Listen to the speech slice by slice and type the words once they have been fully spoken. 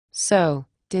So,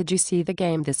 did you see the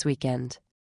game this weekend?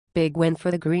 Big win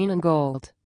for the green and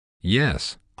gold.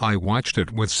 Yes, I watched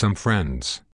it with some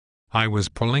friends. I was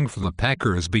pulling for the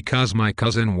Packers because my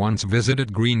cousin once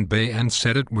visited Green Bay and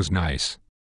said it was nice.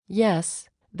 Yes,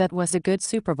 that was a good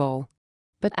Super Bowl.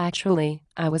 But actually,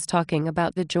 I was talking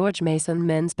about the George Mason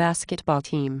men's basketball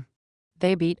team.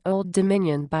 They beat Old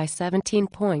Dominion by 17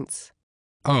 points.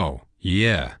 Oh,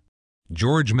 yeah.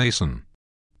 George Mason.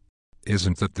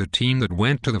 Isn't that the team that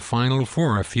went to the Final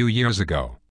Four a few years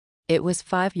ago? It was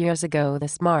 5 years ago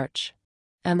this March.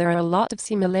 And there are a lot of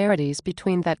similarities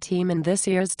between that team and this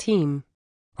year's team.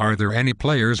 Are there any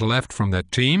players left from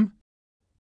that team?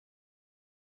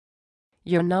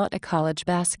 You're not a college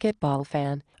basketball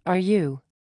fan, are you?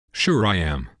 Sure I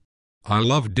am. I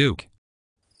love Duke.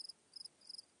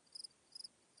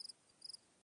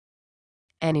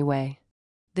 Anyway,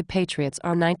 the Patriots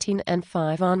are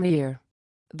 19-5 on the year.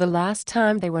 The last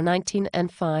time they were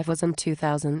 19-5 was in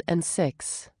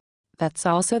 2006. That's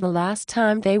also the last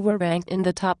time they were ranked in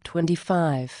the top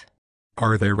 25.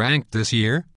 Are they ranked this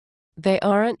year? They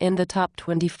aren't in the top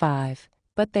 25,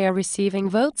 but they are receiving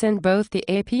votes in both the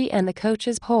AP and the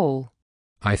coaches poll.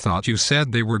 I thought you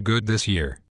said they were good this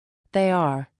year. They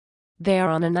are. They are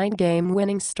on a 9-game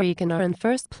winning streak and are in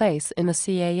first place in the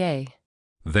CAA.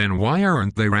 Then why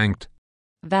aren't they ranked?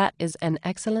 That is an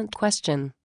excellent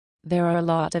question. There are a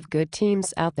lot of good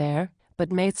teams out there,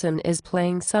 but Mason is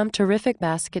playing some terrific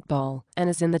basketball and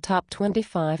is in the top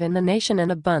 25 in the nation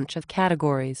in a bunch of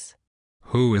categories.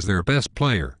 Who is their best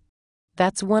player?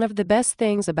 That's one of the best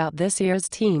things about this year's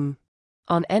team.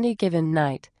 On any given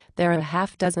night, there are a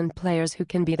half-dozen players who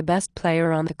can be the best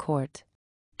player on the court.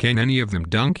 Can any of them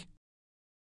dunk?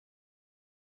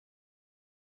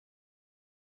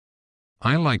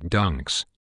 I like dunks.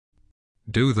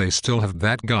 Do they still have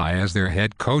that guy as their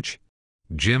head coach?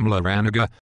 Jim Larrañaga?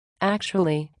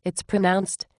 Actually, it's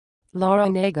pronounced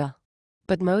Larrañaga.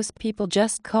 But most people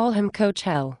just call him Coach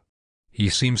L. He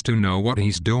seems to know what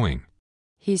he's doing.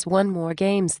 He's won more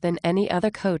games than any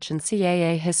other coach in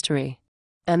CAA history.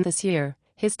 And this year,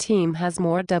 his team has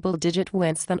more double-digit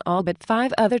wins than all but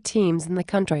 5 other teams in the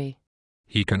country.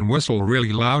 He can whistle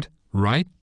really loud, right?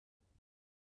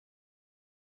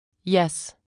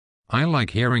 Yes. I like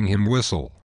hearing him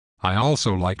whistle. I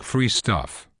also like free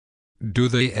stuff. Do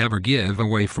they ever give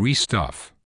away free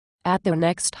stuff? At their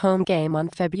next home game on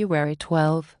February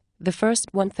 12, the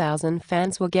first 1,000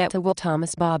 fans will get a Will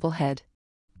Thomas bobblehead.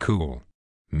 Cool.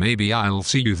 Maybe I'll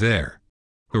see you there.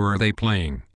 Who are they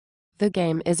playing? The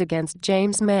game is against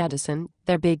James Madison,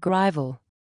 their big rival.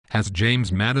 Has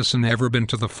James Madison ever been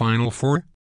to the Final Four?